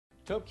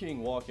Tub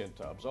King walk-in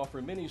tubs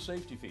offer many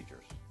safety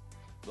features.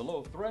 The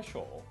low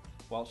threshold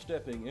while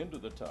stepping into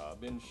the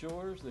tub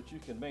ensures that you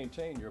can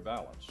maintain your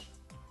balance.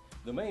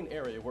 The main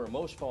area where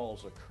most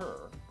falls occur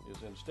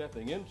is in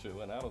stepping into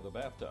and out of the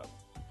bathtub.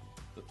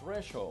 The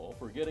threshold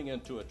for getting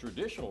into a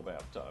traditional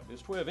bathtub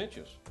is 12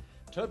 inches.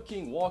 Tub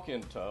King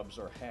walk-in tubs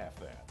are half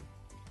that.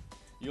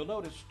 You'll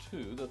notice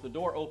too that the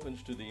door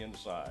opens to the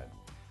inside.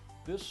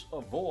 This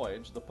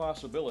avoids the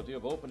possibility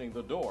of opening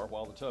the door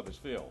while the tub is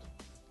filled.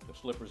 The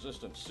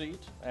slip-resistant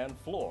seat and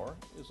floor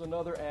is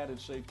another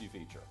added safety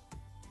feature.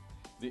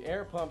 The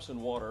air pumps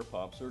and water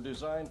pumps are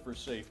designed for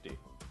safety,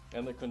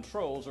 and the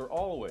controls are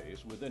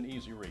always within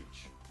easy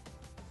reach.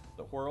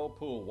 The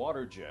Whirlpool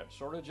water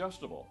jets are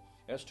adjustable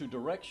as to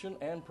direction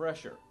and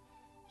pressure,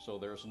 so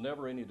there's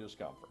never any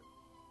discomfort.